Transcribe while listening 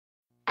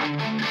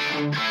Pittsburgh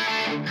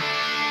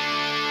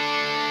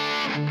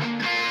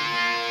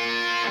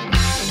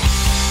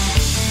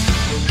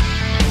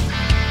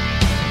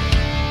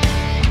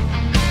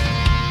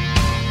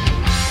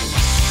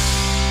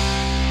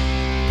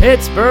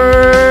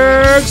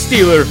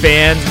Steelers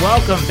fans,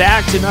 welcome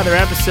back to another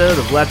episode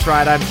of Let's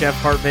Ride. I'm Jeff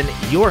Hartman,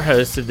 your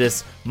host of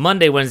this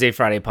Monday, Wednesday,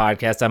 Friday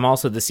podcast. I'm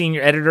also the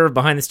senior editor of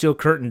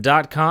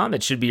BehindTheSteelCurtain.com.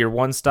 It should be your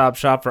one-stop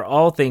shop for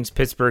all things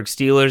Pittsburgh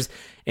Steelers,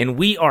 and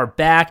we are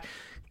back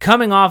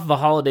coming off of a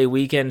holiday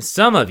weekend.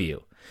 Some of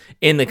you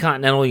in the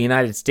continental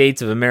United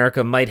States of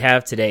America might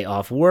have today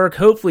off work.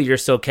 Hopefully you're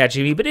still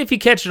catching me, but if you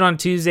catch it on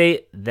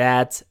Tuesday,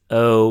 that's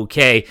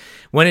okay.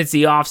 When it's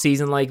the off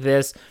season like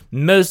this,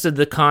 most of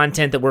the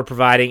content that we're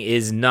providing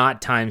is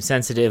not time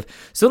sensitive.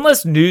 So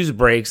unless news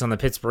breaks on the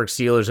Pittsburgh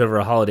Steelers over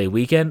a holiday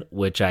weekend,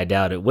 which I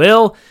doubt it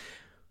will,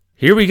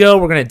 here we go.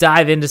 We're going to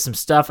dive into some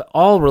stuff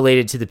all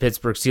related to the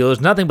Pittsburgh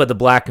Steelers, nothing but the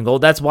black and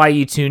gold. That's why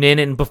you tune in.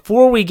 And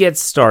before we get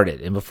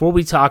started, and before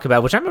we talk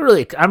about, which I'm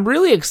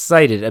really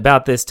excited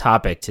about this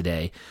topic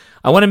today,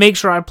 I want to make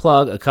sure I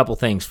plug a couple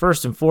things.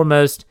 First and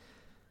foremost,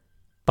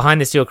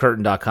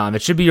 BehindTheSteelCurtain.com.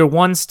 It should be your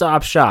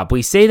one-stop shop.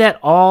 We say that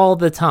all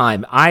the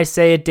time. I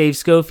say it, Dave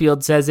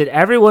Schofield says it,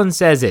 everyone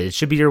says it. It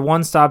should be your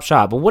one-stop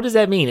shop. But what does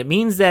that mean? It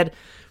means that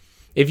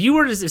if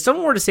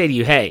someone were to say to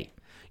you, hey,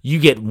 you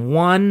get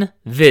one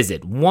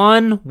visit,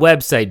 one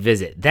website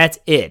visit. That's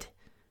it.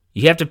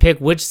 You have to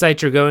pick which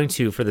site you're going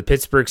to for the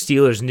Pittsburgh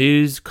Steelers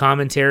news,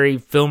 commentary,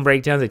 film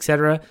breakdowns,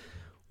 etc.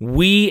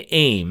 We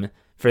aim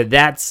for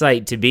that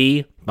site to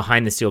be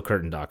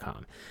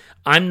BehindTheSteelCurtain.com.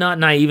 I'm not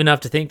naive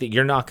enough to think that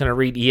you're not going to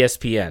read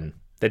ESPN,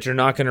 that you're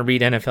not going to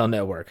read NFL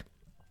Network,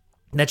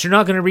 that you're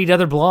not going to read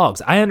other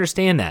blogs. I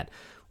understand that.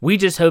 We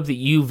just hope that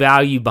you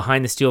value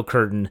Behind the Steel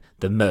Curtain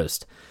the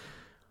most.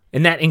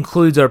 And that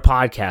includes our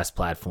podcast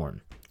platform.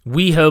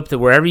 We hope that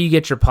wherever you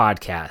get your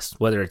podcast,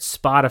 whether it's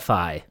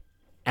Spotify,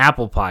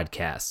 Apple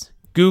Podcasts,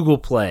 Google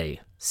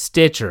Play,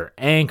 Stitcher,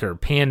 Anchor,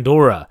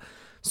 Pandora,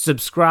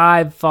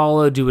 subscribe,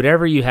 follow, do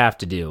whatever you have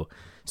to do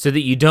so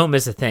that you don't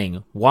miss a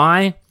thing.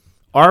 Why?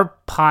 Our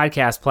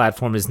podcast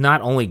platform is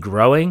not only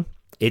growing,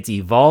 it's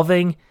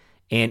evolving,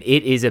 and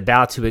it is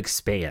about to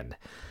expand.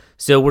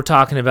 So we're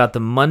talking about the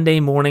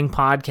Monday morning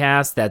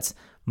podcast. That's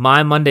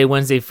my Monday,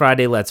 Wednesday,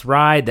 Friday, Let's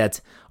Ride.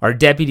 That's our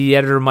deputy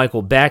editor,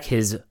 Michael Beck,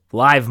 his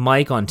live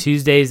mic on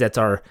Tuesdays. That's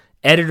our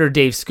editor,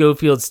 Dave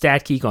Schofield,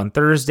 Stat Geek on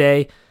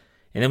Thursday.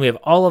 And then we have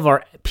all of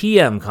our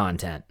PM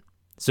content.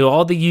 So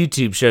all the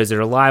YouTube shows that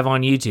are live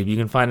on YouTube, you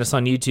can find us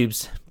on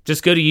YouTube.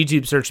 Just go to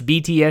YouTube, search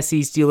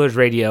BTSC Steelers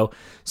Radio,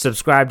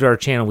 subscribe to our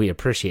channel. We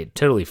appreciate it.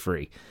 Totally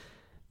free.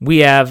 We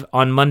have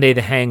on Monday,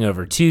 The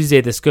Hangover,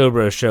 Tuesday, The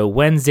Scobro Show,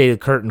 Wednesday, The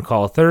Curtain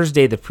Call,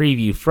 Thursday, The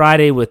Preview,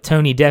 Friday with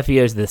Tony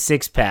Defio's The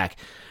Six Pack,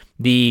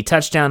 the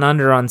Touchdown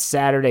Under on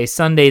Saturday,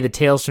 Sunday, The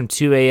Tales from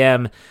 2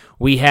 a.m.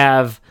 We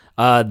have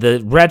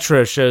the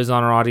retro shows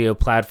on our audio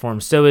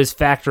platform. So is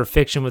Fact or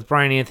Fiction with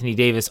Brian Anthony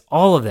Davis.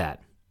 All of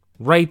that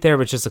right there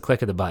with just a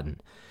click of the button.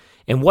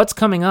 And what's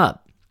coming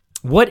up?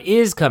 What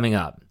is coming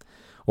up?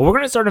 Well, we're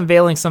going to start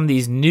unveiling some of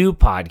these new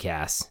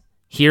podcasts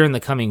here in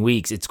the coming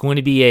weeks. It's going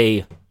to be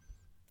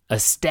a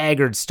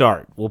staggered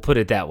start. We'll put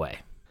it that way.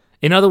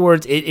 In other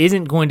words, it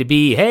isn't going to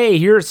be, hey,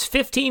 here's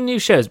 15 new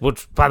shows.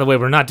 Which, by the way,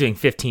 we're not doing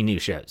 15 new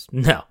shows.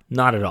 No,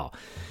 not at all.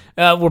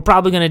 We're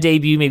probably going to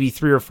debut maybe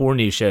 3 or 4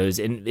 new shows,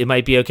 and it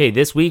might be, okay,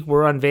 this week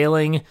we're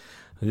unveiling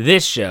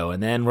this show,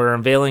 and then we're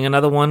unveiling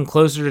another one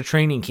closer to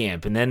training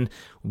camp, and then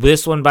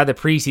this one by the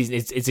preseason.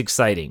 It's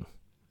exciting.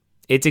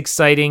 It's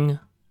exciting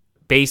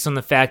based on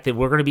the fact that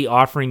we're going to be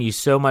offering you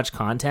so much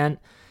content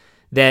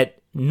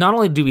that not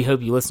only do we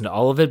hope you listen to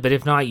all of it, but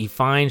if not, you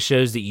find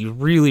shows that you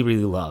really,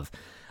 really love.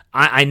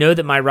 I know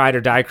that my Ride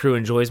or Die crew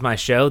enjoys my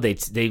show.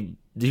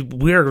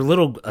 We're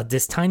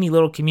this tiny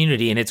little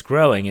community, and it's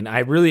growing, and I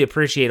really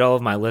appreciate all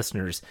of my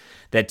listeners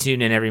that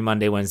tune in every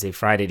Monday, Wednesday,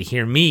 Friday to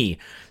hear me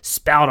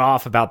spout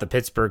off about the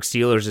Pittsburgh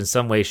Steelers in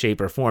some way, shape,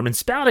 or form. And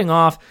spouting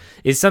off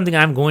is something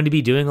I'm going to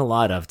be doing a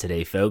lot of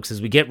today, folks,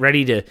 as we get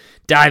ready to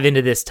dive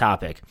into this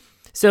topic.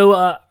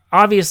 So,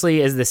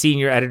 obviously, as the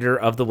senior editor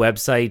of the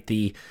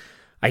website,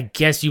 I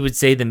guess you would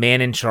say the man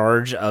in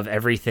charge of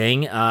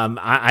everything,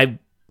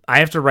 I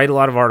have to write a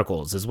lot of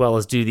articles as well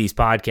as do these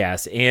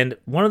podcasts. And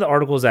one of the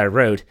articles I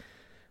wrote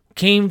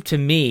came to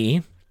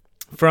me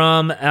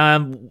from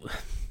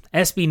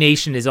SB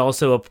Nation is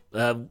also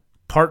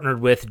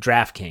partnered with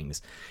DraftKings.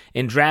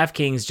 And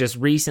DraftKings just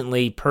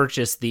recently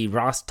purchased the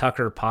Ross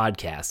Tucker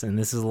podcast. And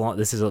this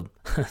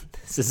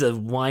is a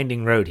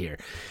winding road here.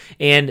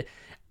 And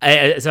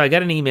so I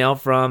got an email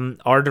from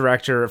our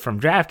director from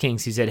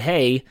DraftKings who said,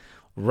 hey,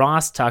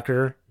 Ross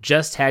Tucker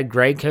just had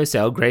Greg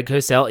Cosell,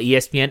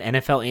 ESPN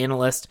NFL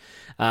analyst,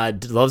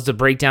 loves to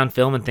break down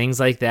film and things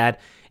like that,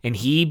 and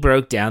he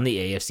broke down the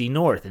AFC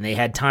North, and they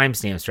had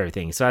timestamps for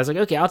everything. So I was like,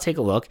 okay, I'll take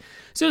a look.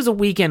 So it was a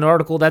weekend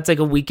article. That's like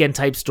a weekend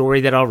type story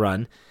that I'll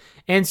run.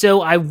 And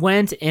so I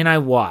went and I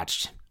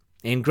watched,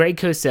 and Greg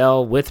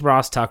Cosell with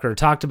Ross Tucker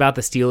talked about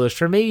the Steelers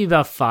for maybe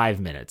about 5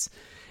 minutes.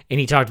 And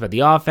he talked about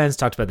the offense,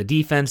 talked about the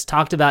defense,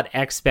 talked about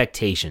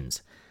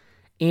expectations.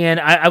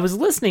 And I was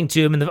listening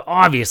to him, and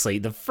obviously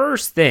the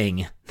first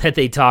thing that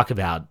they talk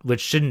about,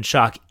 which shouldn't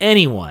shock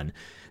anyone,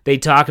 they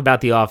talk about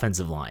the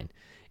offensive line.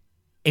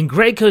 And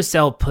Greg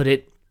Cosell put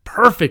it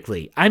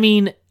perfectly. I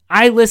mean,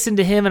 I listened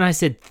to him and I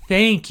said,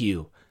 thank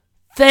you,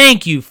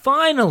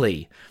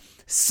 finally.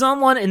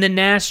 Someone in the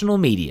national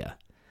media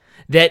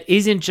that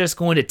isn't just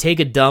going to take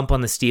a dump on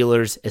the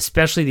Steelers,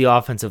 especially the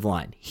offensive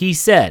line. He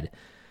said,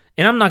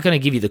 and I'm not going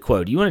to give you the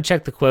quote. You want to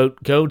check the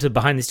quote, go to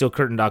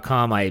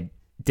BehindTheSteelCurtain.com. I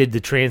did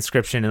the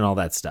transcription and all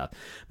that stuff.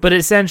 But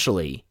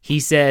essentially, he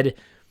said,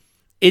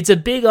 it's a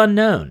big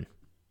unknown.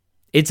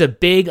 It's a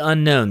big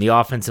unknown, the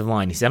offensive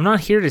line. He said, I'm not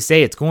here to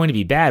say it's going to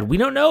be bad. We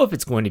don't know if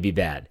it's going to be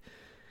bad.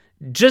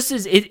 Just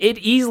as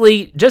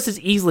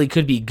easily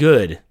could be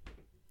good,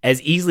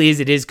 as easily as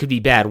it is could be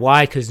bad.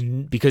 Why?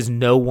 Because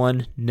no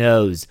one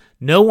knows.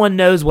 No one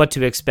knows what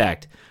to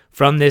expect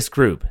from this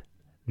group.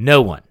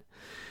 No one.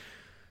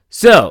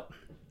 So,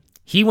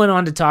 he went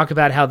on to talk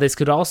about how this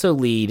could also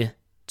lead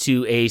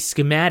to a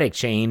schematic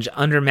change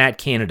under Matt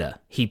Canada.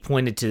 He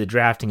pointed to the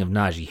drafting of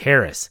Najee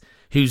Harris,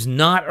 who's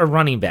not a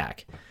running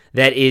back.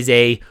 That is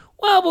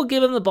we'll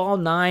give him the ball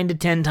 9 to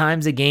 10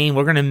 times a game.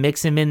 We're going to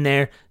mix him in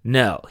there.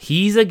 No,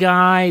 he's a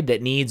guy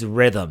that needs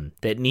rhythm,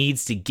 that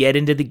needs to get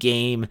into the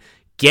game,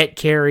 get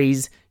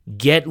carries,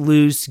 get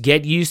loose,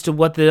 get used to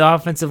what the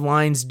offensive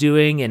line's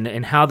doing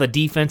and how the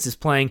defense is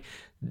playing.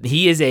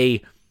 He is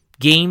a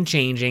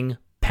game-changing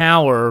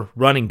power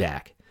running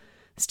back.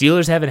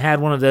 Steelers haven't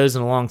had one of those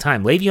in a long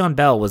time. Le'Veon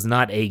Bell was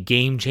not a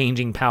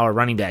game-changing power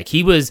running back.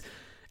 He was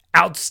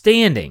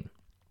outstanding.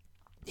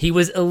 He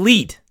was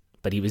elite,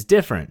 but he was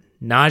different.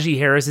 Najee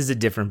Harris is a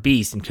different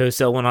beast, and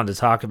Cosell went on to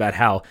talk about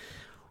how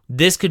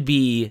this could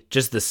be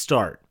just the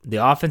start.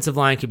 The offensive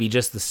line could be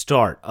just the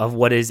start of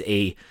what is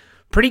a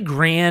pretty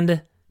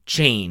grand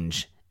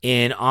change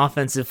in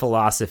offensive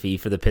philosophy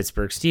for the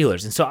Pittsburgh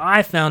Steelers. And so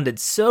I found it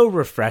so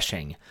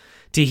refreshing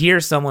to hear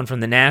someone from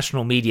the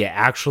national media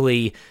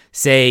actually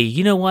say,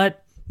 you know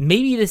what,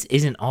 maybe this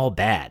isn't all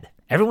bad.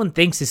 Everyone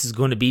thinks this is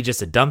going to be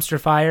just a dumpster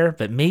fire,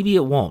 but maybe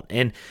it won't.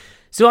 And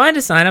so I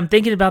decided I'm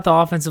thinking about the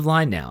offensive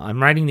line now.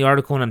 I'm writing the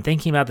article and I'm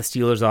thinking about the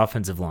Steelers'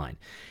 offensive line.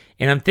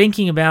 And I'm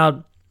thinking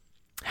about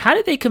how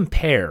did they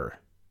compare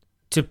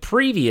to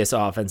previous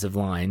offensive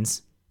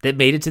lines that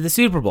made it to the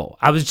Super Bowl.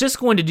 I was just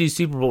going to do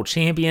Super Bowl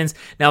champions.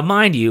 Now,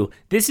 mind you,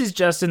 this is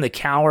just in the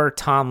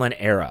Cowher-Tomlin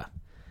era.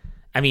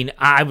 I mean,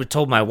 I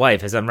told my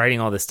wife as I'm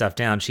writing all this stuff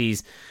down,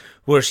 she's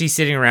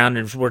sitting around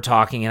and we're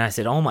talking, and I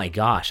said, oh my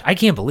gosh, I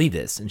can't believe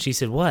this. And she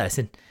said, what? I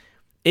said,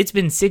 it's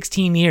been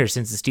 16 years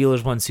since the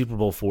Steelers won Super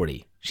Bowl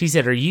 40. She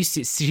said, she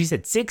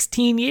said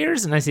 16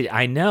 years? And I said,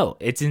 I know,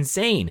 it's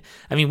insane.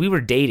 I mean, we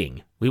were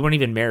dating. We weren't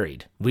even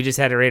married. We just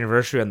had our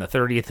anniversary on the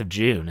 30th of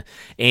June,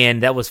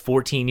 and that was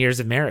 14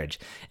 years of marriage.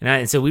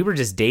 And so we were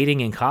just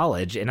dating in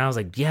college, and I was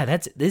like, yeah,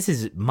 this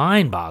is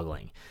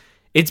mind-boggling.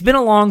 It's been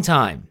a long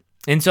time.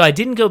 And so I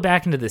didn't go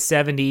back into the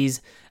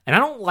 70s, and I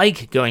don't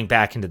like going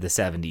back into the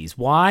 70s.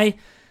 Why?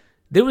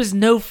 There was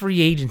no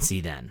free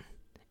agency then.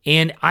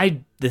 And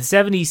the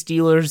 70s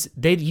Steelers,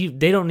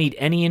 they don't need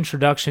any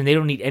introduction. They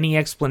don't need any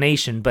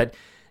explanation, but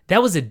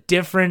that was a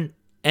different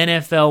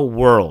NFL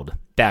world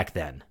back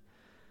then.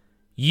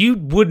 You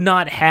would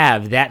not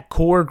have that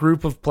core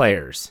group of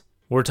players.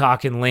 We're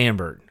talking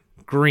Lambert,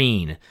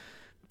 Green,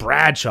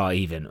 Bradshaw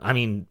even. I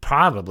mean,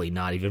 probably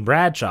not even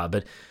Bradshaw,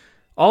 but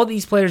all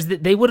these players,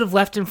 they would have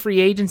left in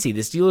free agency.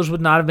 The Steelers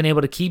would not have been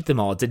able to keep them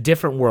all. It's a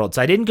different world.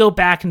 So I didn't go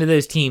back into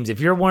those teams.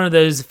 If you're one of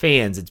those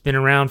fans that's been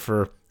around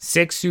for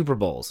 6 Super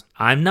Bowls,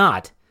 I'm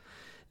not,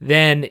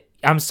 then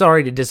I'm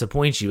sorry to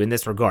disappoint you in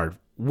this regard.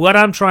 What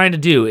I'm trying to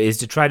do is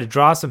to try to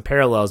draw some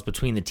parallels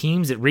between the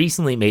teams that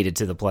recently made it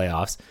to the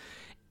playoffs,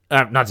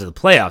 not to the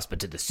playoffs, but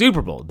to the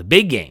Super Bowl, the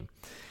big game.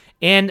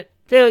 And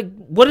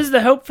what is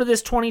the hope for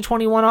this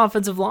 2021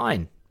 offensive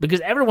line?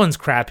 Because everyone's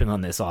crapping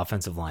on this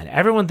offensive line.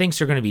 Everyone thinks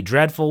they're going to be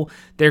dreadful.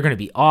 They're going to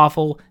be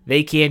awful.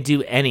 They can't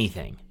do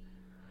anything.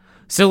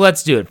 So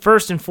let's do it.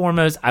 First and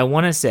foremost, I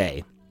want to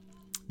say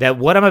that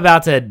what I'm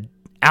about to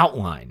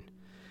outline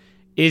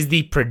is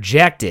the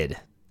projected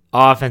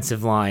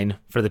offensive line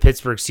for the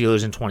Pittsburgh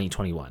Steelers in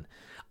 2021.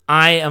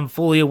 I am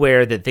fully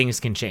aware that things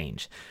can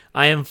change.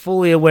 I am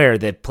fully aware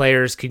that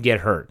players could get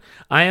hurt.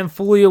 I am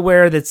fully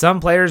aware that some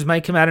players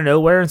might come out of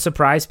nowhere and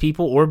surprise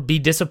people or be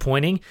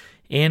disappointing,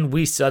 and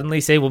we suddenly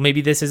say, well,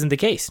 maybe this isn't the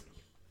case.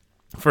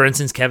 For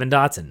instance, Kevin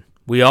Dotson.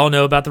 We all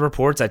know about the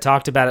reports. I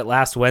talked about it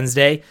last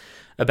Wednesday,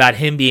 about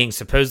him being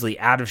supposedly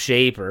out of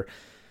shape or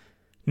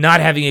not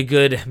having a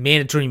good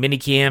mandatory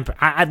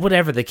minicamp.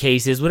 Whatever the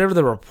case is, whatever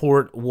the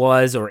report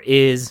was or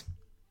is,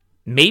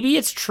 maybe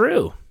it's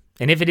true.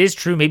 And if it is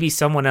true, maybe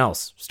someone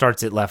else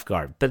starts at left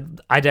guard. But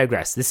I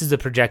digress. This is the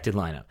projected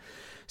lineup.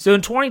 So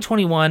in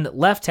 2021,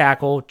 left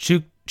tackle,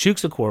 Chukwuma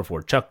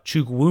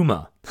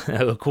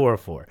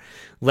Okorafor.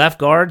 Left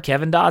guard,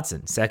 Kevin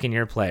Dotson,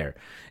 second-year player.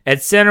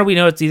 At center, we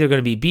know it's either going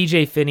to be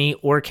B.J. Finney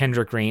or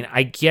Kendrick Green.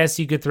 I guess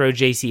you could throw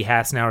J.C.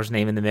 Hassenauer's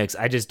name in the mix.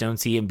 I just don't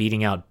see him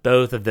beating out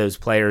both of those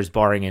players,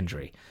 barring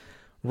injury.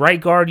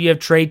 Right guard, you have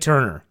Trey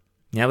Turner.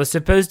 Now, it was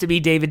supposed to be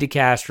David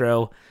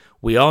DeCastro.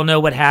 We all know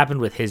what happened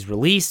with his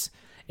release,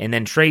 and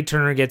then Trey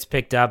Turner gets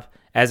picked up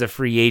as a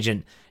free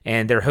agent,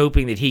 and they're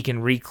hoping that he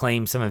can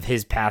reclaim some of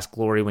his past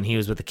glory when he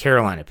was with the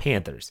Carolina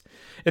Panthers.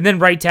 And then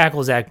right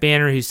tackle Zach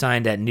Banner, who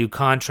signed that new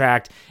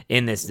contract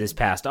in this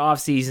past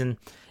offseason.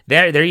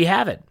 There you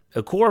have it.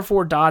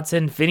 Okorafor,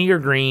 Dotson, Finney or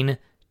Green,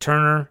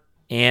 Turner,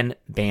 and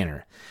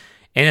Banner.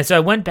 And so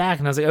I went back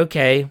and I was like,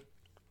 okay,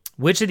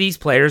 which of these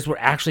players were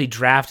actually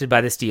drafted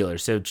by the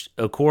Steelers? So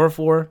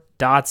Okorafor,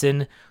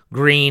 Dotson,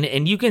 Green,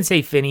 and you can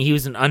say Finney. He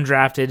was an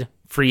undrafted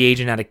free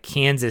agent out of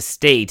Kansas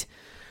State,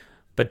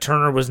 but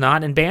Turner was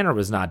not, and Banner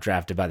was not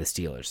drafted by the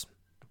Steelers.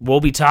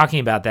 We'll be talking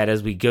about that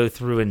as we go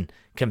through and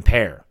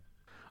compare.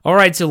 All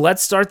right, so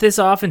let's start this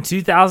off in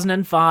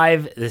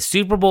 2005, the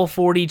Super Bowl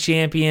 40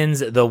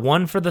 champions, the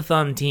one for the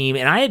thumb team.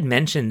 And I had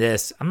mentioned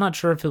this. I'm not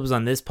sure if it was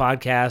on this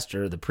podcast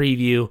or the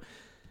preview.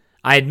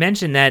 I had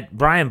mentioned that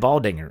Brian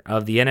Baldinger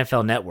of the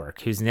NFL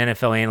Network, who's an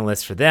NFL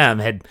analyst for them,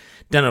 had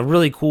done a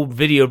really cool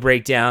video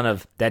breakdown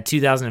of that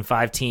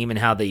 2005 team and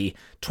how the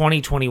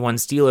 2021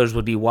 Steelers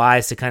would be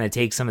wise to kind of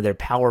take some of their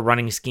power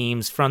running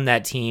schemes from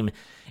that team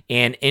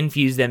and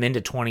infuse them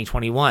into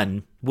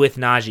 2021 with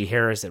Najee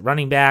Harris at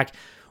running back,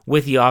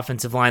 with the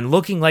offensive line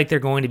looking like they're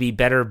going to be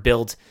better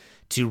built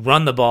to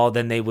run the ball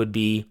than they would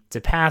be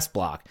to pass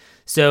block.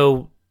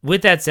 So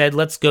with that said,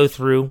 let's go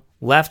through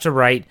left to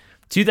right.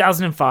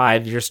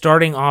 2005, your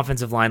starting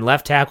offensive line,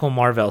 left tackle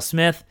Marvell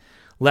Smith,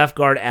 left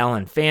guard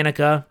Alan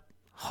Faneca,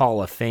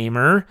 Hall of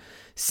Famer,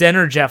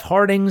 center Jeff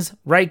Hardings,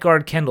 right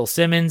guard Kendall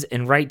Simmons,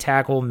 and right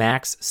tackle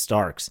Max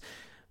Starks.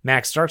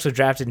 Max Starks was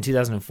drafted in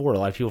 2004. A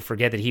lot of people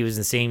forget that he was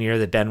the same year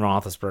that Ben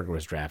Roethlisberger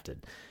was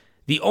drafted.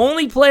 The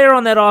only player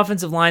on that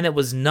offensive line that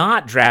was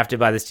not drafted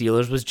by the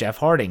Steelers was Jeff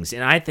Hardings.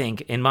 And I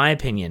think, in my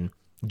opinion,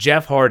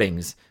 Jeff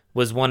Hardings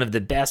was one of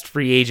the best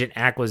free agent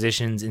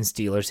acquisitions in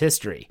Steelers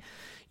history.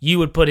 You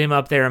would put him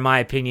up there, in my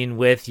opinion,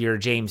 with your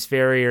James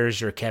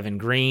Farriers, your Kevin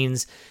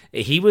Greens.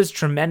 He was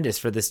tremendous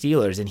for the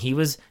Steelers,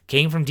 and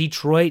came from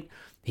Detroit.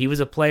 He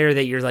was a player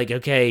that you're like,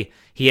 okay,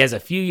 he has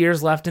a few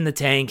years left in the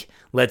tank.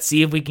 Let's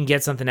see if we can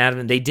get something out of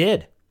him.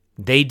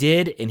 They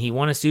did, and he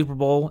won a Super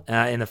Bowl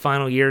in the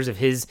final years of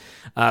his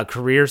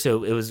career,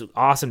 so it was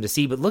awesome to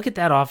see. But look at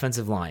that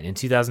offensive line in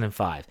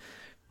 2005.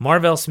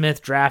 Marvell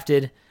Smith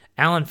drafted.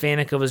 Alan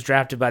Faneca was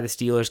drafted by the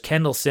Steelers.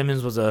 Kendall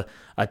Simmons was a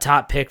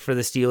top pick for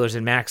the Steelers,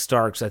 and Max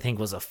Starks, I think,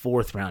 was a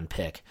 4th-round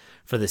pick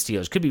for the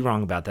Steelers. Could be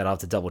wrong about that. I'll have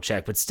to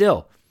double-check. But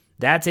still,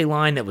 that's a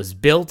line that was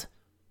built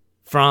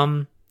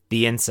from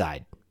the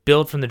inside,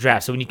 built from the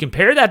draft. So when you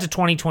compare that to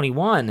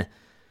 2021,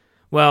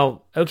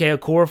 well, okay,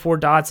 Okorafor,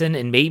 Dotson,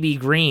 and maybe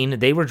Green,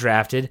 they were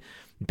drafted.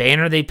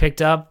 Banner they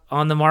picked up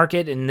on the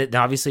market, and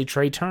obviously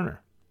Trey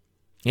Turner.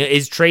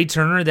 Is Trey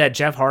Turner that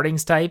Jeff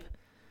Hardings type?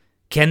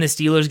 Can the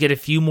Steelers get a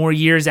few more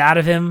years out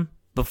of him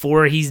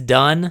before he's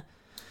done?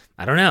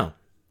 I don't know.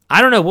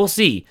 We'll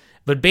see.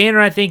 But Banner,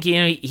 I think,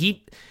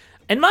 he,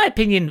 in my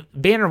opinion,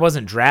 Banner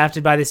wasn't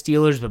drafted by the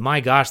Steelers, but my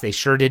gosh, they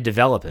sure did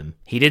develop him.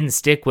 He didn't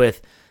stick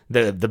with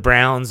the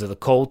Browns or the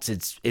Colts.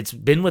 It's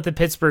been with the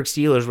Pittsburgh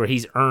Steelers where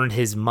he's earned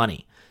his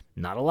money.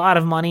 Not a lot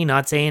of money,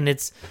 not saying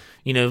it's,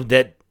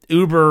 that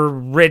uber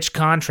rich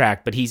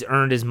contract, but he's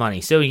earned his money.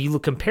 So you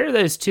compare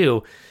those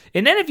two,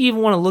 and then if you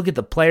even want to look at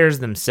the players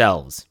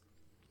themselves,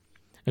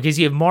 okay, so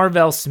you have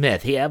Marvell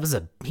Smith. He was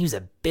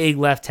a big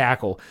left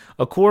tackle.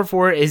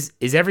 Okorafor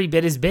is every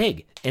bit as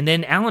big. And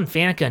then Alan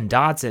Faneca and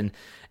Dotson.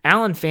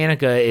 Alan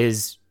Faneca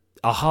is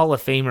a Hall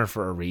of Famer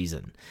for a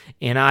reason.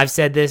 And I've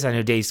said this. I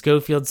know Dave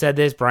Schofield said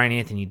this. Brian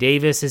Anthony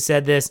Davis has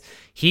said this.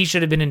 He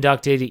should have been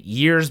inducted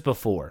years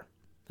before.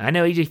 I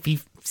know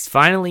he's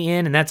finally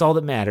in, and that's all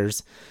that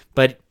matters.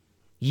 But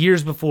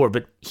years before.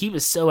 But he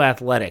was so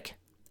athletic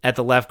at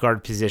the left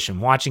guard position.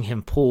 Watching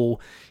him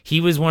pull,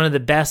 he was one of the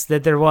best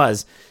that there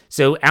was.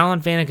 So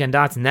Alan Faneca and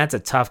Dotson, that's a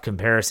tough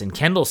comparison.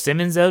 Kendall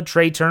Simmons, though,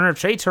 Trey Turner. If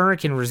Trey Turner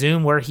can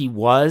resume where he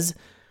was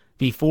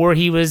before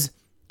he was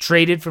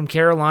traded from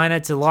Carolina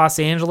to Los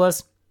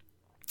Angeles,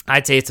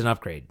 I'd say it's an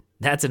upgrade.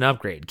 That's an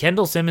upgrade.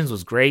 Kendall Simmons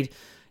was great.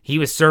 He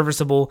was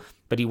serviceable,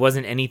 but he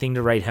wasn't anything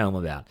to write home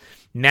about.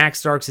 Max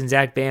Starks and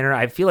Zach Banner,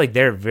 I feel like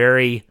they're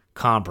very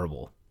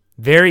comparable.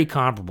 Very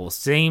comparable.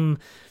 Same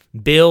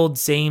build,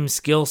 same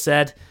skill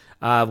set.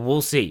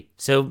 We'll see.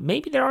 So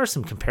maybe there are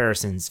some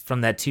comparisons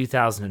from that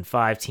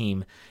 2005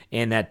 team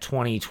and that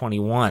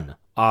 2021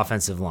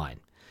 offensive line.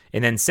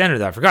 And then center,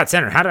 though. I forgot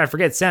center. How did I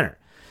forget center?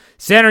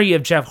 Center, you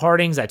have Jeff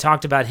Hardings. I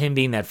talked about him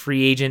being that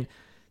free agent.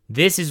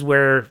 This is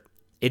where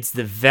it's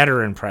the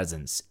veteran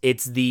presence.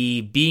 It's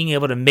the being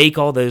able to make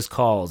all those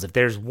calls. If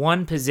there's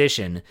one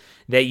position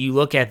that you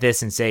look at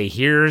this and say,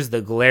 here's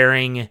the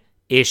glaring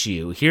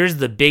issue, here's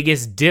the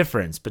biggest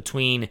difference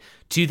between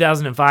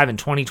 2005 and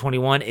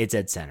 2021, it's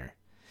at center.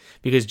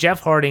 Because Jeff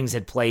Hardings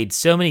had played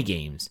so many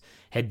games,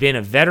 had been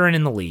a veteran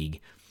in the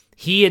league,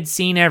 he had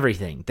seen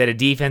everything that a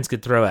defense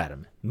could throw at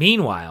him.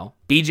 Meanwhile,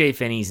 BJ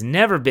Finney's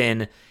never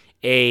been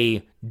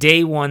a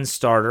day one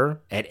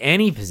starter at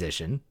any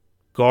position,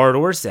 guard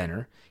or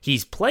center.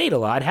 He's played a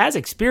lot, has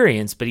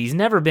experience, but he's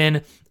never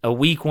been a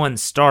week one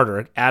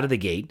starter out of the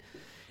gate.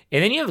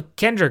 And then you have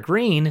Kendrick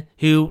Green,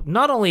 who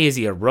not only is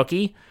he a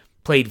rookie,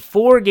 played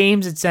 4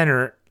 games at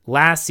center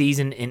last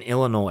season in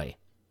Illinois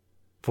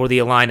for the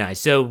Illini.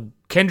 So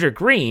Kendrick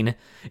Green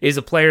is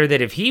a player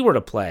that if he were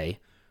to play,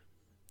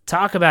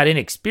 talk about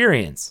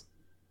inexperience,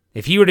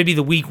 if he were to be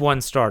the week 1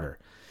 starter.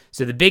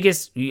 So the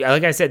biggest,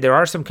 like I said, there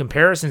are some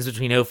comparisons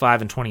between 05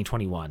 and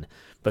 2021,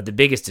 but the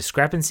biggest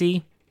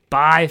discrepancy,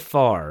 by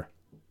far,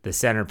 the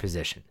center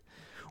position.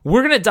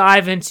 We're going to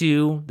dive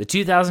into the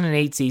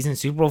 2008 season,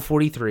 Super Bowl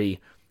 43,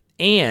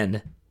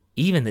 and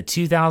even the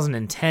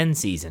 2010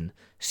 season,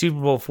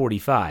 Super Bowl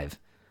 45,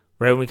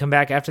 right when we come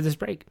back after this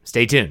break.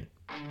 Stay tuned.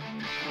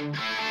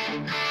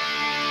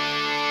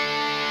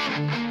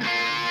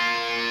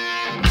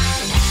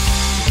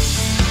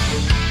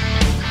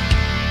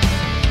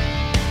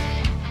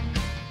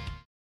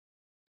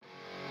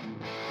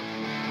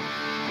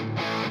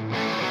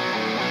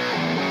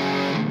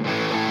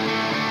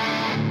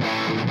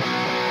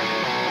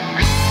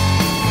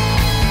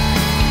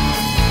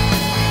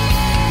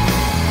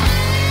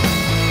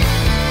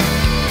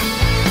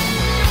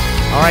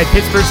 All right,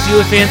 Pittsburgh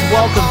Steelers fans,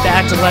 welcome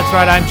back to Let's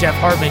Ride. I'm Jeff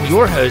Hartman,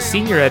 your host,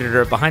 senior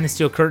editor at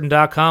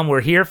BehindTheSteelCurtain.com.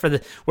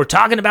 We're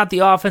talking about the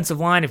offensive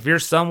line. If you're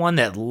someone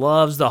that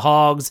loves the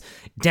Hogs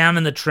down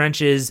in the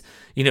trenches,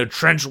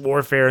 trench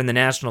warfare in the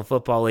National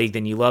Football League,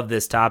 then you love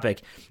this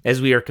topic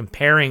as we are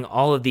comparing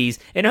all of these.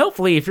 And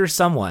hopefully, if you're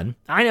someone,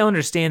 I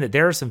understand that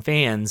there are some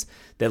fans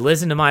that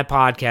listen to my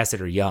podcast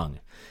that are young.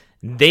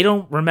 They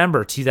don't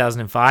remember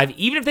 2005,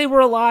 even if they were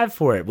alive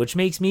for it, which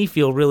makes me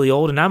feel really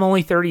old, and I'm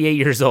only 38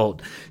 years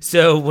old.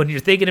 So when you're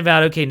thinking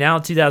about, okay, now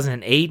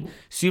 2008,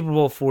 Super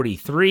Bowl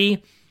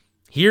 43,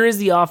 here is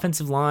the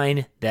offensive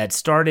line that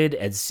started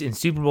in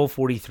Super Bowl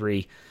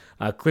 43.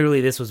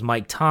 Clearly, this was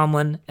Mike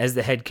Tomlin as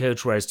the head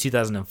coach, whereas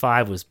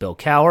 2005 was Bill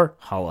Cowher,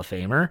 Hall of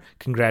Famer.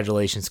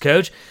 Congratulations,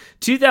 coach.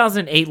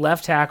 2008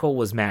 left tackle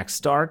was Max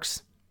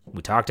Starks.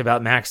 We talked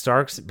about Max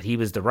Starks, but he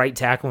was the right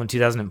tackle in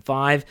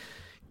 2005.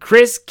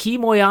 Chris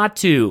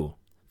Kemoeatu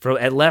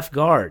at left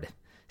guard.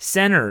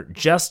 Center,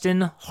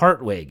 Justin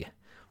Hartwig.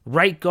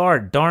 Right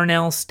guard,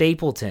 Darnell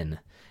Stapleton.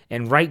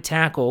 And right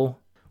tackle,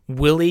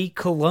 Willie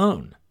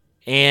Colon.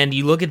 And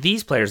you look at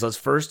these players. Let's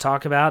first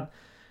talk about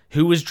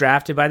who was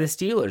drafted by the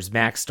Steelers.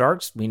 Max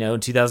Starks, we know in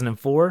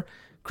 2004.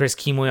 Chris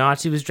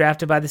Kemoeatu was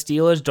drafted by the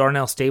Steelers.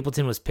 Darnell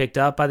Stapleton was picked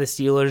up by the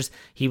Steelers.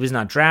 He was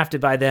not drafted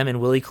by them. And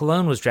Willie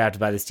Colon was drafted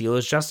by the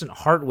Steelers. Justin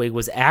Hartwig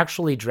was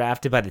actually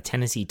drafted by the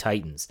Tennessee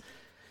Titans.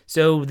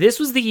 So this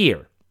was the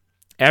year.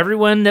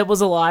 Everyone that was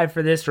alive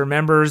for this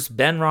remembers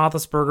Ben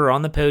Roethlisberger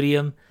on the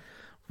podium,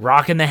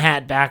 rocking the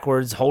hat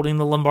backwards, holding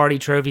the Lombardi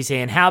trophy,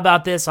 saying, how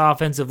about this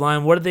offensive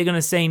line? What are they going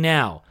to say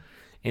now?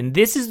 And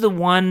this is the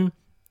one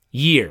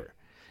year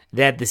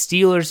that the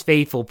Steelers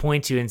faithful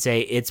point to and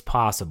say, it's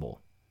possible.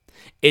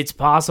 It's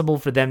possible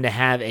for them to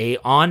have a,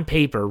 on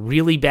paper,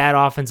 really bad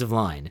offensive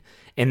line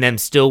and them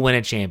still win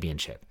a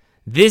championship.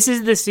 This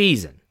is the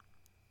season.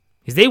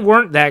 Because they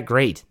weren't that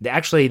great.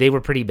 Actually, they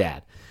were pretty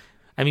bad.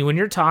 I mean, when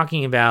you're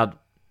talking about,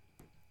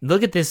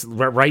 look at this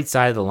right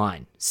side of the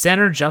line.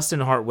 Center, Justin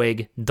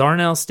Hartwig,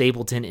 Darnell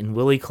Stapleton, and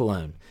Willie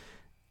Colon.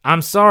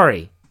 I'm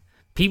sorry.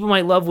 People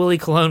might love Willie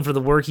Colon for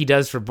the work he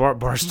does for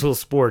Barstool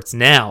Sports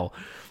now.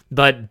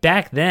 But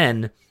back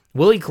then,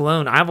 Willie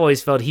Colon, I've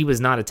always felt he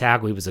was not a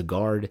tackle. He was a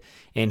guard.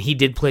 And he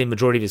did play a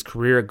majority of his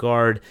career at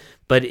guard.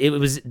 But it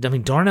was,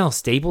 Darnell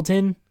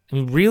Stapleton,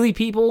 really,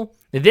 people?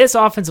 This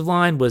offensive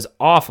line was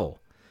awful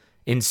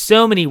in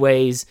so many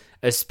ways,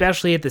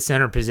 especially at the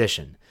center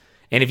position.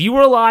 And if you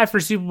were alive for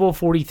Super Bowl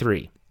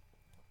 43,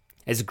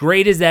 as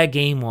great as that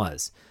game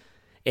was,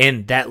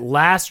 and that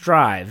last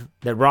drive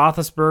that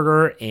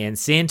Roethlisberger and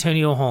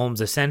Santonio Holmes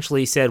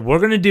essentially said, we're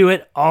going to do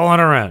it all on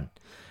our own.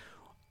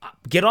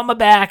 Get on my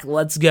back,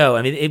 let's go.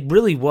 It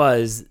really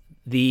was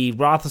the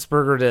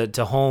Roethlisberger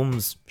to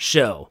Holmes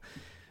show.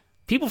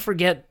 People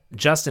forget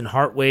Justin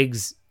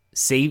Hartwig's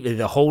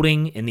the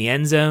holding in the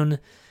end zone.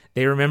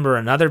 They remember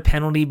another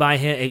penalty by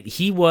him.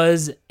 He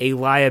was a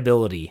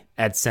liability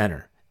at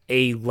center.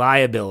 A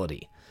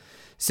liability.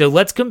 So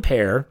let's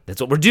compare. That's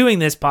what we're doing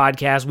this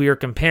podcast. We are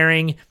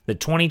comparing the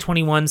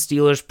 2021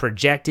 Steelers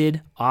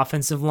projected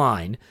offensive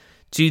line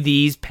to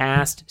these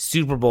past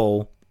Super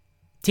Bowl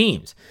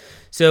teams.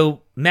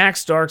 So Max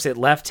Starks at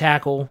left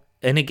tackle.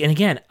 And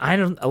again,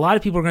 a lot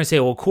of people are going to say,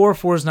 well, core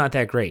 4 is not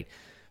that great.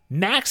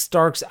 Max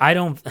Starks,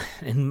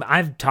 and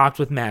I've talked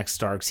with Max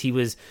Starks.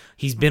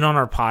 He's been on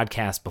our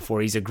podcast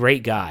before. He's a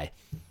great guy.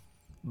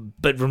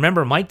 But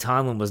remember, Mike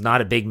Tomlin was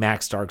not a big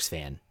Max Starks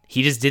fan.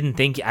 He just didn't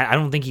think, I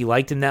don't think he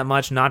liked him that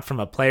much, not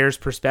from a player's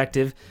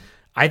perspective.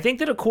 I think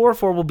that a core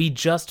 4 will be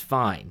just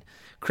fine.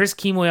 Chris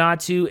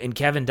Kemoeatu and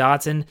Kevin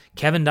Dotson.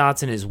 Kevin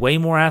Dotson is way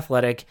more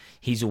athletic.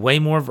 He's way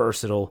more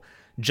versatile.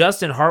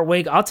 Justin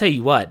Hartwig, I'll tell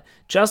you what,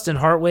 Justin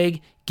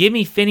Hartwig, give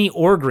me Finney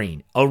or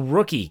Green, a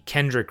rookie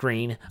Kendrick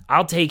Green.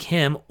 I'll take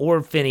him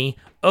or Finney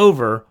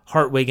over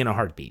Hartwig in a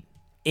heartbeat.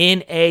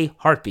 In a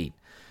heartbeat.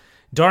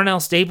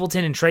 Darnell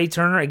Stapleton and Trey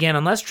Turner, again,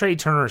 unless Trey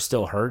Turner is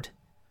still hurt,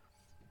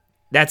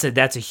 that's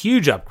a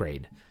huge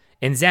upgrade.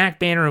 And Zach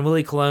Banner and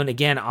Willie Colon,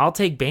 again, I'll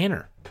take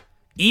Banner.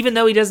 even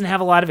though he doesn't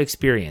have a lot of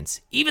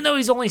experience, even though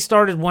he's only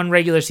started one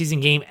regular season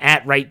game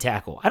at right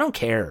tackle. I don't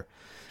care.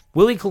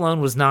 Willie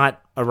Colon was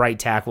not a right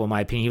tackle, in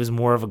my opinion. He was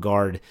more of a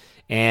guard.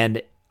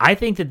 And I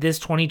think that this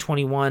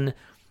 2021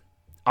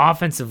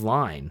 offensive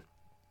line,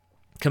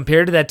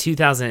 compared to that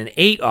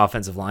 2008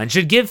 offensive line,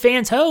 should give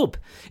fans hope.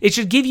 It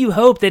should give you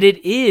hope that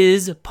it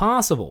is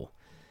possible.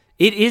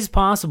 It is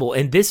possible.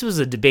 And this was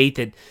a debate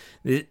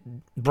that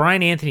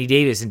Brian Anthony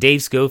Davis and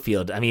Dave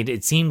Schofield, I mean,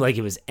 it seemed like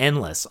it was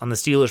endless on the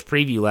Steelers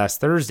preview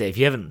last Thursday. If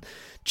you haven't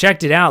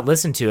checked it out,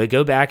 listen to it.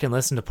 Go back and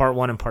listen to part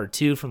 1 and part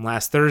 2 from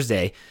last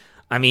Thursday.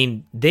 I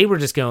mean, they were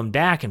just going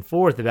back and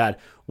forth about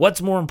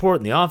what's more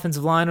important, the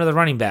offensive line or the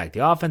running back,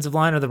 the offensive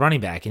line or the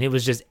running back. And it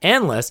was just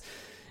endless.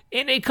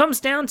 And it comes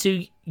down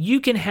to you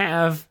can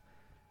have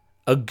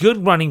a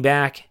good running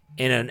back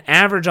and an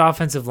average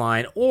offensive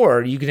line,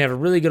 or you can have a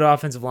really good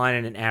offensive line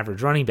and an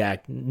average running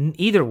back.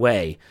 Either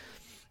way,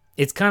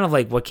 it's kind of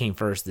like what came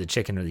first, the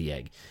chicken or the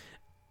egg.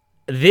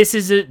 This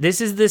is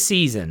the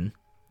season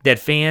that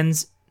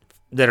fans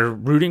that are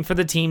rooting for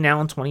the team now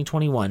in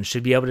 2021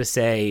 should be able to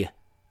say,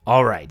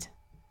 all right,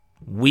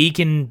 we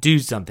can do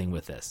something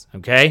with this,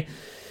 okay?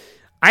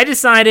 I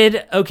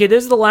decided, okay,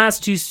 those are the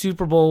last 2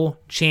 Super Bowl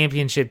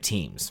championship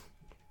teams.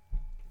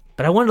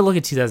 But I wanted to look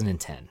at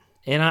 2010.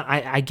 And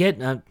I get,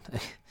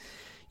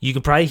 you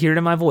can probably hear it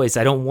in my voice,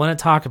 I don't want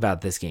to talk about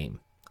this game.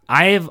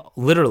 I have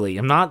literally,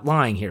 I'm not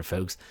lying here,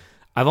 folks,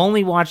 I've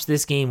only watched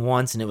this game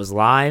once, and it was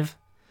live,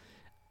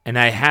 and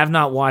I have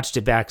not watched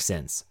it back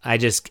since. I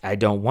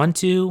don't want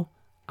to.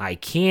 I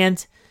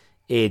can't.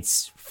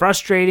 It's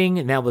frustrating,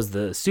 and that was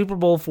the Super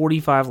Bowl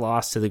 45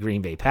 loss to the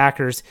Green Bay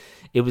Packers.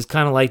 It was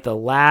kind of like the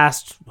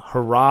last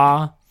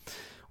hurrah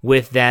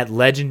with that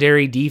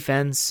legendary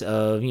defense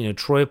of,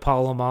 Troy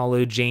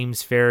Polamalu,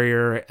 James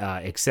Ferrier,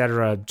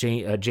 etc.,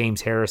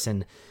 James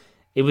Harrison.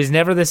 It was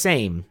never the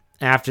same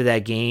after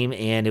that game,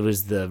 and it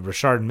was the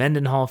Rashard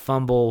Mendenhall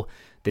fumble,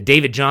 the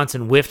David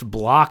Johnson whiffed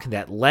block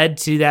that led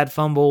to that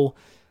fumble.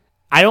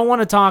 I don't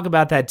want to talk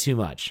about that too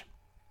much.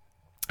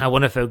 I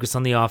want to focus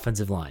on the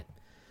offensive line.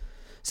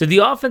 So the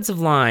offensive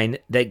line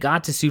that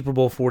got to Super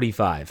Bowl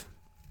 45,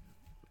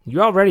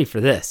 you're all ready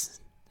for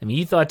this. I mean,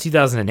 you thought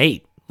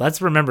 2008.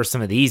 Let's remember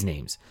some of these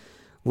names.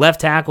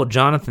 Left tackle,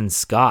 Jonathan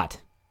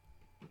Scott.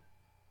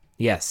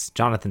 Yes,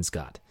 Jonathan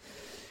Scott.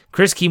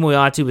 Chris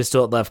Kemoeatu was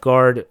still at left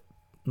guard.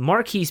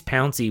 Marquise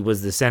Pouncey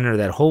was the center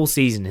that whole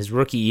season, his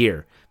rookie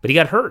year, but he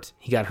got hurt.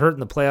 He got hurt in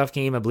the playoff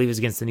game, I believe it was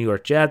against the New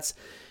York Jets.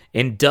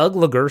 And Doug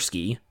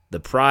Legursky, the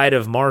pride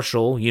of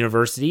Marshall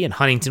University in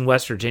Huntington,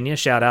 West Virginia.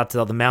 Shout out to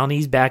all the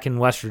Mounties back in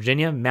West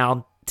Virginia.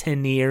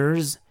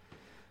 Mountaineers.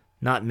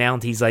 Not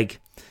Mounties like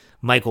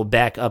Michael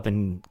Beck up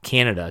in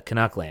Canada,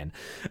 Canuckland.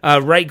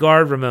 Right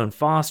guard, Ramon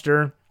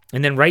Foster.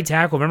 And then right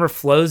tackle, remember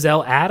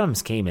Flozell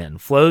Adams came in.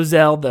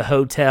 Flozell the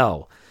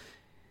Hotel.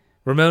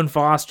 Ramon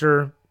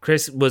Foster.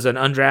 Chris was an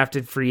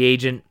undrafted free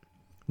agent.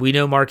 We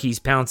know Marquise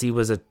Pouncey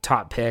was a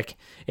top pick.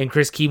 And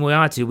Chris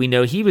Kemoeatu, we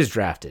know he was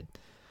drafted.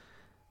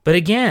 But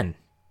again,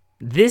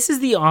 this is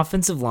the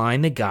offensive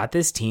line that got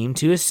this team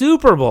to a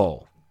Super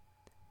Bowl.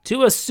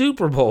 To a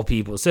Super Bowl,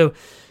 people. So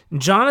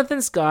Jonathan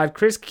Scott,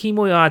 Chris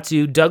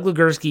Kemoeatu, Doug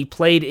Legursky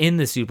played in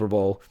the Super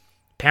Bowl.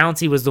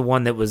 Pouncey was the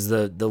one that was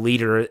the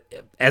leader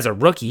as a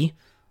rookie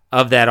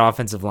of that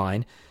offensive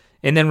line.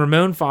 And then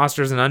Ramon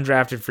Foster is an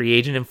undrafted free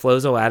agent, and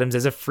Flozell Adams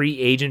as a free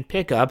agent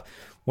pickup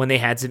when they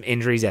had some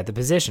injuries at the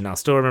position. I'll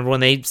still remember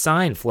when they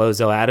signed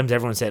Flozell Adams,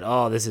 everyone said,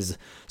 oh, this is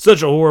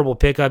such a horrible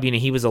pickup.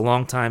 He was a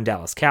longtime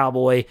Dallas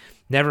Cowboy,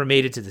 never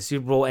made it to the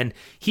Super Bowl. And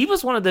he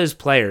was one of those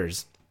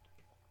players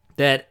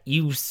that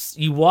you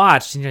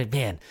watched, and you're like,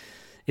 man,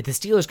 if the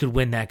Steelers could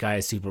win that guy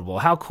a Super Bowl,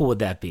 how cool would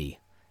that be?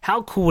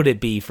 How cool would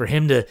it be for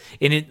him to,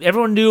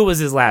 everyone knew it was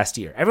his last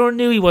year. Everyone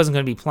knew he wasn't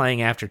going to be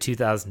playing after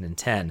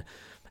 2010.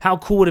 How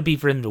cool would it be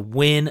for him to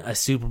win a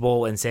Super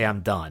Bowl and say,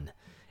 I'm done?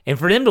 And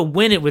for them to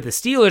win it with the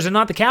Steelers and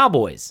not the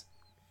Cowboys.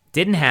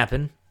 Didn't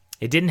happen.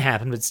 It didn't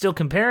happen, but still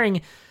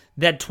comparing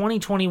that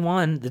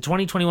the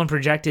 2021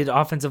 projected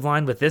offensive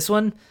line with this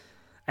one,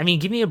 I mean,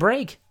 give me a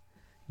break.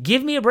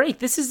 Give me a break.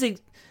 I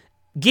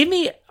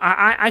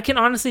can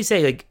honestly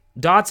say, like,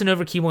 Dotson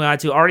over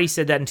Kemoeatu, already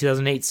said that in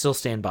 2008, still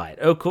stand by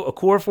it.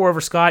 Okorafor over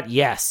Scott,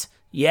 yes.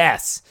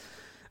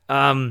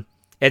 At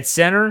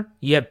center,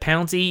 you have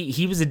Pouncey.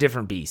 He was a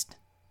different beast.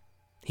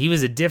 He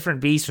was a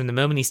different beast from the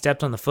moment he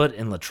stepped on the foot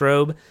in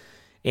Latrobe.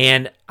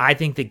 And I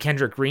think that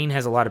Kendrick Green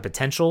has a lot of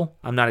potential.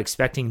 I'm not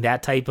expecting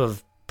that type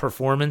of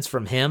performance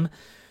from him.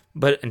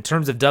 But in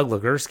terms of Doug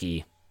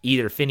Legursky,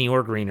 either Finney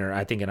or Green are,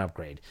 I think, an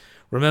upgrade.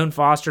 Ramon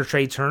Foster,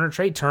 Trey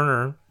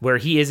Turner, where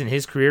he is in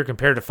his career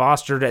compared to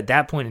Foster at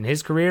that point in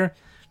his career,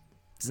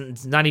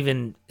 it's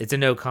a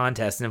no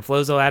contest. And then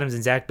Flozell Adams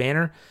and Zach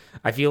Banner,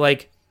 I feel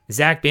like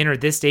Zach Banner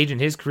at this stage in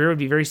his career would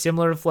be very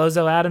similar to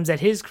Flozell Adams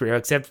at his career,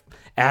 except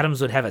Adams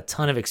would have a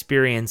ton of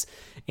experience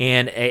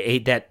and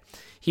that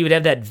he would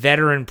have that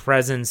veteran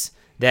presence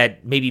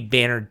that maybe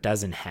Banner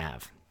doesn't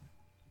have.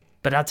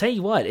 But I'll tell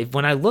you what,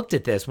 when I looked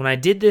at this, when I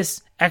did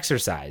this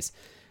exercise,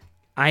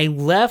 I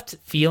left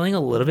feeling a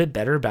little bit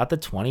better about the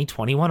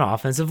 2021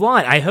 offensive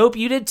line. I hope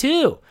you did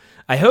too.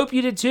 I hope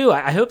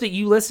that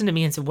you listened to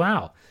me and said,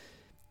 wow,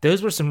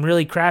 those were some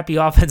really crappy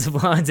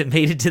offensive lines that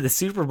made it to the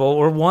Super Bowl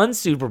or won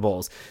Super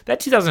Bowls.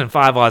 That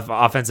 2005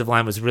 offensive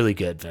line was really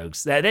good,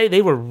 folks.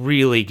 They were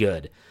really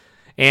good.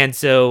 And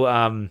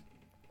so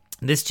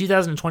this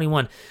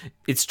 2021,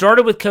 it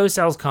started with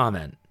Cosell's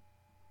comment.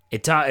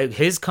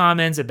 His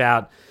comments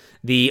about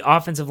the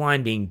offensive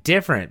line being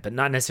different, but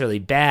not necessarily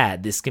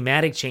bad. The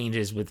schematic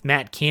changes with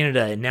Matt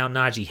Canada and now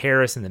Najee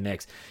Harris in the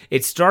mix.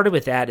 It started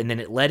with that, and then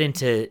it led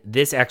into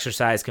this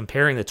exercise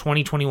comparing the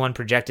 2021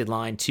 projected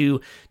line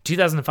to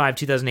 2005,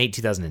 2008,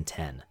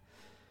 2010.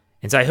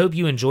 And so I hope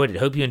you enjoyed it. I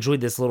hope you enjoyed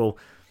this little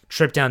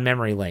trip down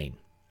memory lane.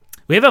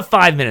 We have about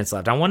 5 minutes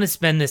left. I want to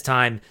spend this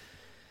time.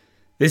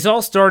 This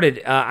all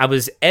started, I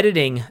was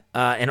editing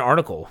an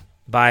article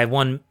by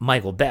one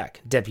Michael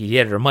Beck, deputy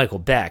editor Michael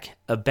Beck,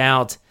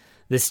 about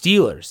the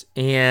Steelers,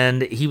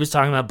 and he was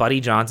talking about Buddy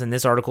Johnson.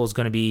 This article is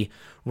going to be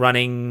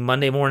running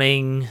Monday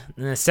morning,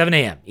 7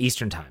 a.m.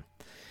 Eastern time.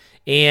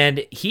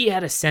 And he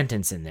had a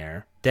sentence in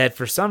there that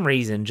for some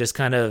reason just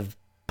kind of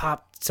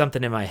popped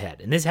something in my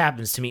head. And this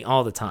happens to me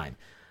all the time.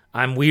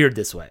 I'm weird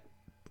this way.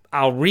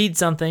 I'll read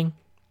something,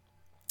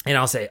 and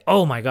I'll say,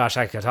 oh my gosh,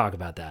 I could talk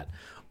about that.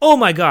 Oh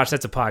my gosh,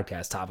 that's a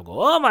podcast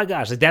topical. Oh my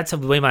gosh, like that's the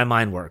way my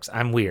mind works.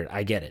 I'm weird.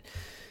 I get it.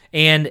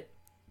 And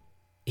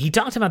he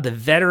talked about the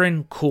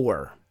veteran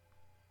core.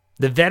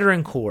 The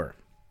veteran core.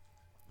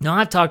 Now,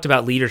 I've talked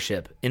about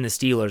leadership in the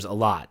Steelers a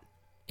lot,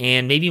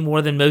 and maybe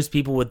more than most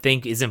people would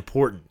think is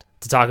important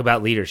to talk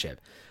about leadership.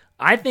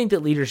 I think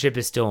that leadership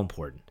is still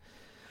important.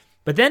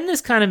 But then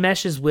this kind of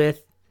meshes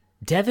with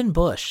Devin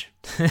Bush.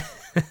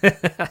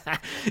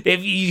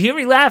 If you hear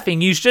me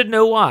laughing, you should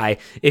know why.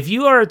 If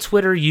you are a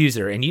Twitter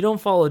user and you don't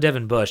follow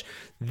Devin Bush,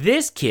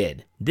 this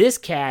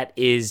cat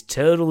is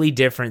totally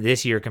different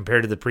this year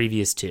compared to the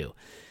previous two.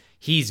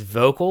 He's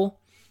vocal.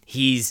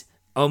 He's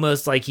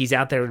almost like he's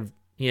out there,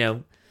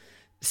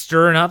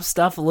 stirring up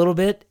stuff a little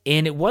bit.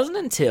 And it wasn't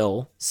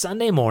until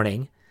Sunday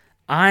morning,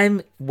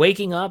 I'm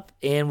waking up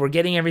and we're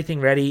getting everything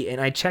ready,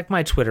 and I check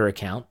my Twitter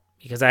account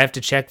because I have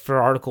to check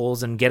for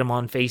articles and get them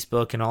on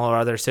Facebook and all our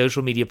other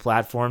social media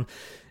platform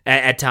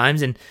at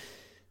times. And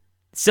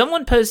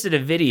someone posted a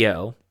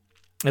video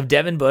of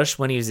Devin Bush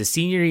when he was a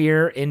senior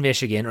year in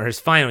Michigan, or his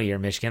final year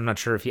in Michigan. I'm not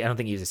sure I don't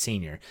think he was a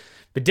senior.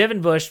 But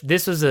Devin Bush,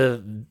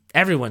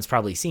 everyone's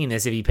probably seen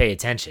this if you pay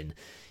attention.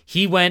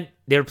 They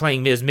were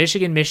playing, it was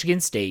Michigan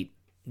State.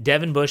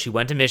 Devin Bush, he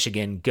went to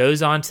Michigan,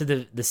 goes on to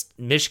the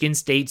Michigan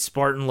State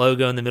Spartan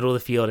logo in the middle of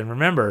the field. And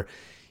remember,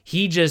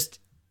 he just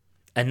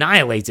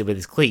annihilates it with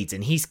his cleats,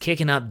 and he's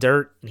kicking up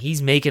dirt, and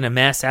he's making a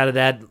mess out of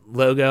that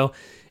logo.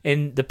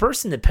 And the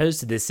person that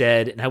posted this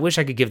said, and I wish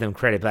I could give them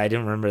credit, but I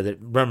didn't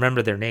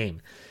remember their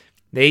name.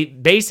 They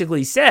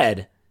basically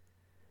said,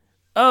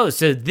 oh,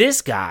 so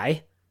this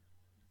guy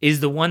is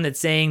the one that's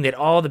saying that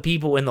all the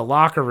people in the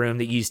locker room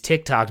that use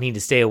TikTok need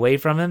to stay away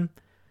from him?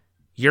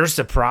 You're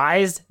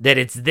surprised that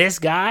it's this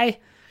guy?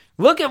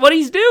 Look at what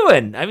he's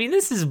doing. I mean,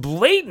 this is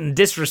blatant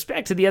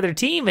disrespect to the other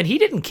team, and he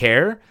didn't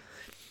care.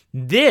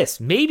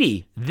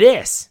 Maybe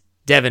this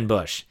Devin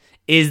Bush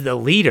is the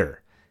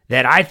leader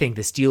that I think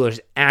the Steelers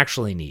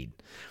actually need.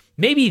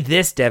 Maybe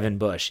this Devin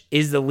Bush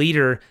is the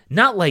leader,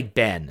 not like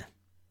Ben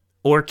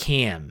or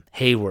Cam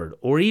Hayward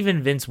or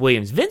even Vince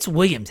Williams. Vince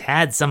Williams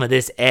had some of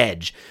this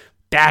edge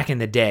back in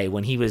the day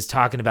when he was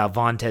talking about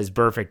Vontaze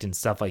Burfict and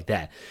stuff like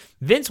that.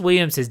 Vince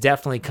Williams has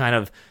definitely kind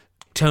of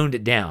toned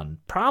it down,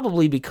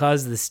 probably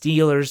because the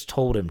Steelers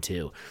told him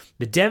to.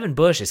 But Devin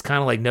Bush is kind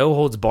of like no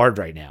holds barred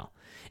right now.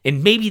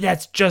 And maybe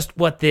that's just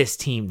what this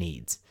team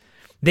needs.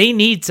 They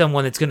need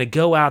someone that's going to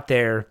go out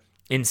there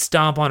and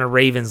stomp on a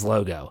Ravens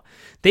logo.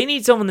 They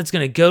need someone that's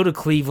going to go to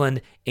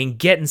Cleveland and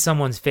get in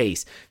someone's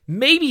face.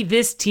 Maybe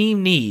this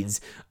team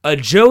needs a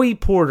Joey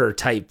Porter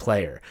type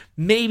player.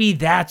 Maybe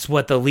that's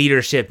what the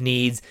leadership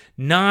needs,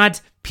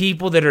 not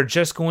people that are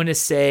just going to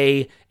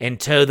say and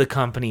toe the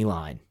company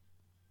line.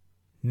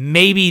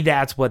 Maybe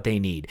that's what they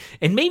need.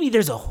 And maybe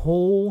there's a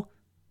whole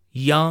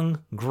young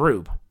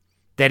group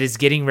that is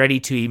getting ready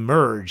to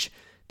emerge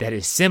that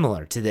is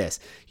similar to this.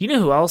 You know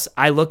who else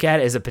I look at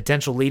as a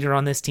potential leader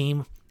on this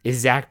team is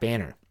Zach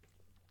Banner.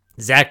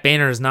 Zach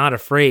Banner is not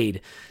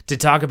afraid to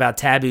talk about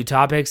taboo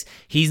topics.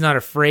 He's not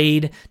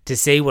afraid to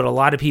say what a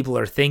lot of people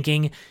are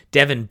thinking.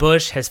 Devin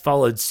Bush has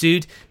followed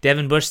suit.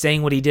 Devin Bush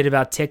saying what he did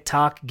about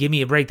TikTok. Give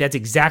me a break. That's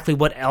exactly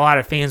what a lot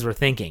of fans were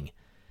thinking.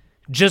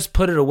 Just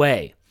put it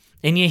away.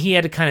 And yeah, he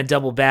had to kind of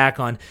double back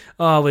on,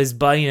 his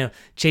buddy,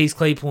 Chase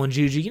Claypool and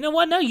Juju. You know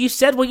what? No, you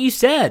said what you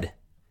said.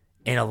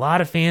 And a lot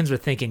of fans were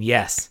thinking,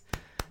 yes,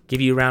 give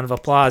you a round of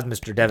applause,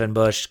 Mr. Devin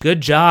Bush. Good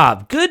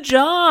job. Good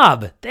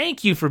job.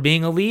 Thank you for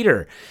being a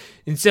leader.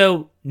 And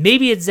so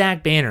maybe it's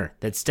Zach Banner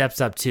that steps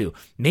up too.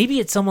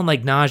 Maybe it's someone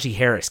like Najee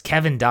Harris,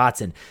 Kevin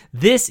Dotson.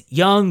 This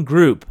young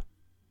group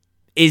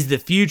is the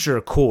future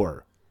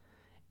core.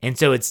 And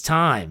so it's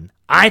time.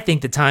 I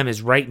think the time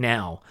is right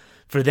now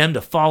for them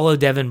to follow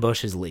Devin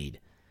Bush's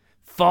lead.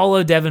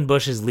 follow Devin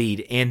Bush's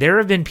lead. And there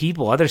have been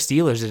people, other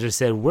Steelers, that have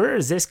said, where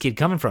is this kid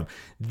coming from?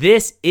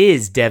 This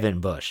is Devin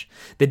Bush.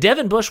 The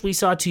Devin Bush we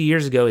saw 2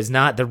 years ago is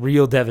not the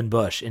real Devin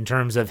Bush in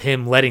terms of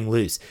him letting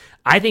loose.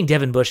 I think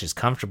Devin Bush is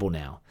comfortable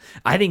now.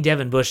 I think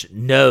Devin Bush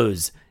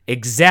knows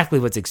exactly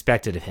what's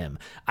expected of him.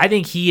 I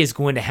think he is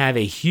going to have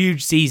a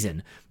huge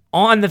season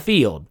on the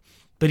field,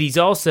 but he's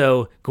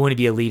also going to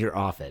be a leader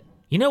off it.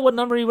 You know what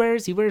number he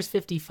wears? He wears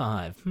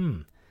 55.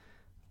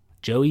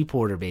 Joey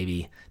Porter,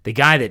 baby. The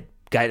guy that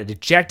got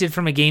ejected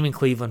from a game in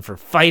Cleveland for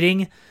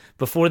fighting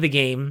before the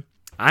game.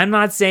 I'm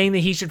not saying that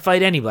he should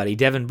fight anybody,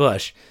 Devin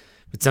Bush,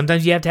 but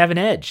sometimes you have to have an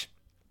edge.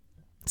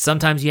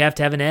 Sometimes you have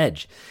to have an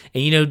edge.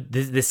 And, you know,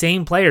 the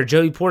same player,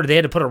 Joey Porter, they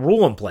had to put a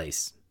rule in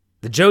place.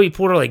 The Joey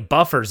Porter, like,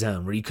 buffer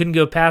zone where you couldn't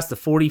go past the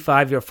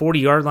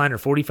 40-yard line or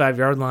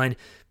 45-yard line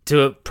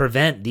to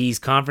prevent these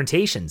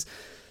confrontations.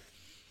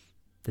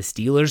 The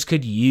Steelers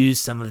could use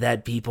some of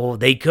that, people.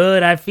 They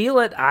could. I feel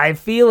it.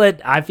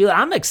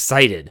 I'm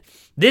excited.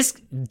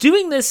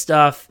 Doing this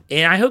stuff,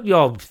 and I hope you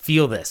all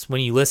feel this when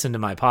you listen to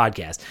my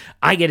podcast.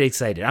 I get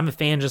excited. I'm a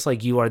fan just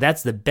like you are.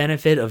 That's the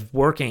benefit of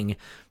working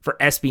for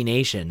SB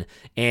Nation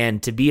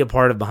and to be a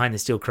part of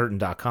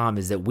BehindTheSteelCurtain.com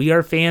is that we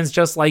are fans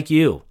just like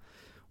you.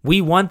 We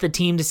want the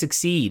team to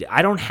succeed.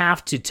 I don't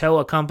have to toe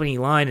a company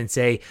line and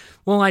say,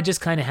 well, I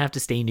just kind of have to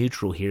stay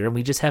neutral here, and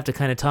we just have to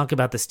kind of talk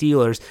about the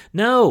Steelers.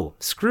 No,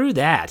 screw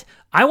that.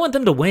 I want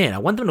them to win. I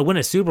want them to win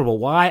a Super Bowl.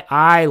 Why?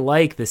 I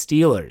like the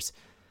Steelers.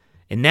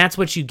 And that's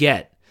what you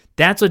get.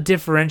 That's what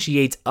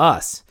differentiates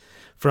us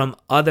from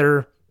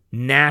other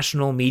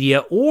national media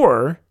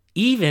or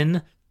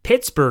even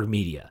Pittsburgh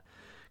media.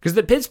 Because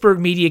the Pittsburgh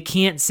media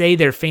can't say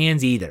they're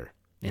fans either.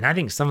 And I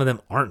think some of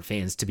them aren't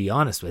fans, to be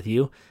honest with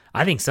you.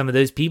 I think some of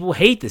those people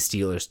hate the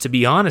Steelers, to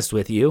be honest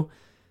with you.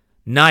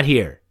 Not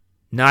here.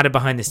 Not at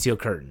Behind the Steel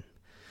Curtain.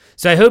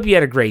 So I hope you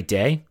had a great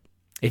day.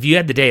 If you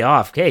had the day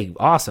off, hey,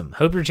 awesome.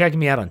 Hope you're checking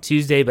me out on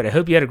Tuesday, but I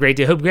hope you had a great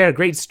day. Hope you had a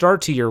great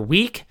start to your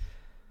week.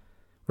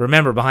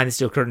 Remember,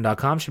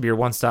 BehindTheSteelCurtain.com should be your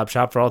one-stop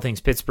shop for all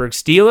things Pittsburgh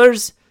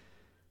Steelers.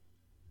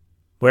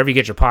 Wherever you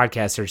get your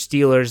podcasts, search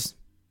Steelers,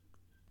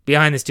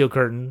 Behind the Steel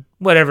Curtain,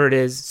 whatever it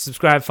is.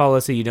 Subscribe, follow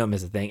so you don't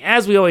miss a thing.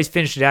 As we always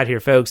finish it out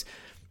here, folks,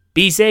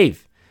 be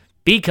safe,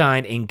 be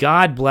kind, and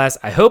God bless.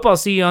 I hope I'll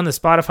see you on the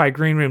Spotify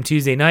Green Room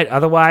Tuesday night.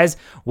 Otherwise,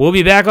 we'll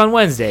be back on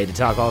Wednesday to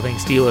talk all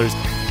things Steelers.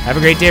 Have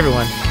a great day,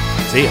 everyone.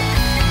 See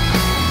ya.